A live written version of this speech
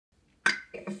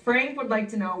Frank would like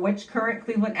to know which current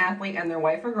Cleveland athlete and their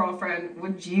wife or girlfriend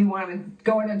would you want to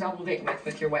go on a double date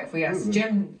with your wife? We asked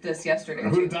Jim this yesterday.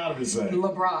 Who did Donovan say?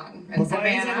 LeBron and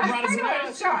Savannah. I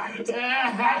was shocked. I didn't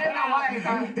know why I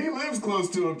thought. He lives close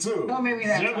to him too. Well, maybe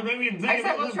that's. I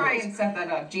said we'll try and set that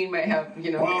up. Gene might have,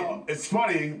 Well, it's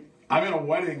funny. I'm in a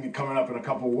wedding coming up in a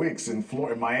couple of weeks in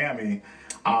Miami.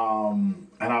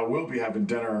 And I will be having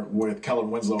dinner with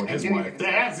Kellen Winslow and his wife.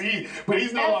 But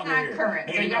he's no longer here. That's not current.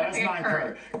 So that's not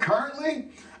current. Currently,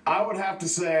 I would have to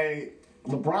say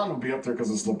LeBron would be up there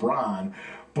because it's LeBron.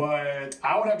 But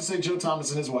I would have to say Joe Thomas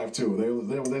and his wife too.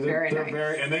 They're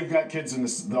very, and they've got kids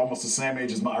in almost the same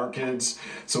age as our kids,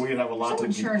 so we'd have a lot to.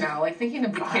 Mature now, like thinking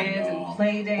of the kids and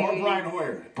play days. Or Brian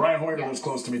Hoyer. Brian Hoyer lives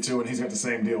close to me too, and he's got the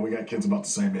same deal. We got kids about the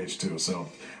same age too. So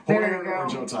Hoyer or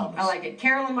Joe Thomas. I like it.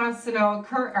 Carolyn wants to know: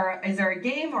 is there a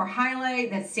game or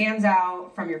highlight that stands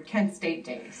out from your Kent State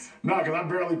days? No, because I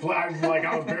barely played.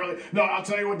 No, I'll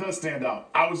tell you what does stand out.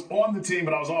 I was on the team,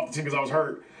 but I was off the team because I was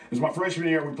hurt. It was my freshman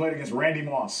year. We played against Randy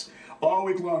Moss. All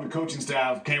week long, the coaching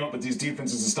staff came up with these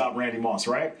defenses to stop Randy Moss,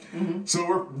 right? Mm-hmm. So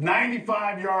we're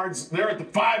 95 yards. They're at the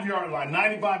 5-yard line,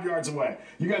 95 yards away.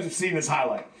 You guys have seen this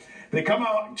highlight. They come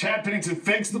out. Chad Pennington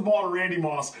fakes the ball to Randy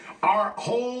Moss. Our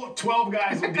whole 12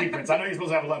 guys on defense. I know you're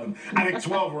supposed to have 11. I think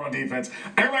 12 were on defense.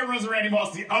 Everybody runs to Randy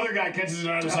Moss. The other guy catches it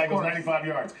on the other side, goes 95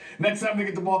 yards. Next time they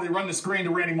get the ball, they run the screen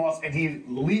to Randy Moss, and he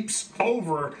leaps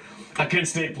over a Kent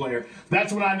State player.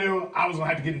 That's when I knew I was going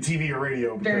to have to get in TV or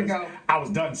radio because I was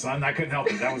done, son. I couldn't help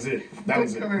it. That was it. That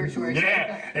was it.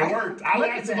 Yeah, it worked. I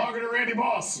lasted longer than Randy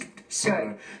Moss.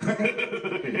 So.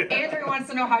 Andrew wants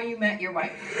to know how you met your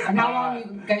wife and how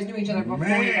long you guys knew each other before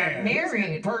you got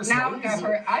married. Now we got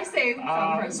her. I say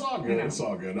it's all good. It's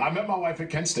all good. I met my wife at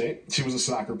Kent State. She was a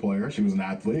soccer player. She was an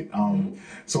athlete.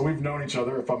 So we've known each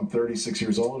other. If I'm 36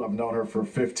 years old, I've known her for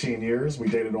 15 years. We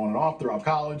dated on and off throughout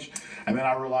college, and then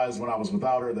I realized when I was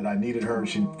without her that I needed her.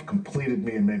 She completed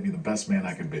me and made me the best man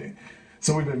I could be.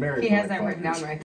 So we've been married. He has that written down right there.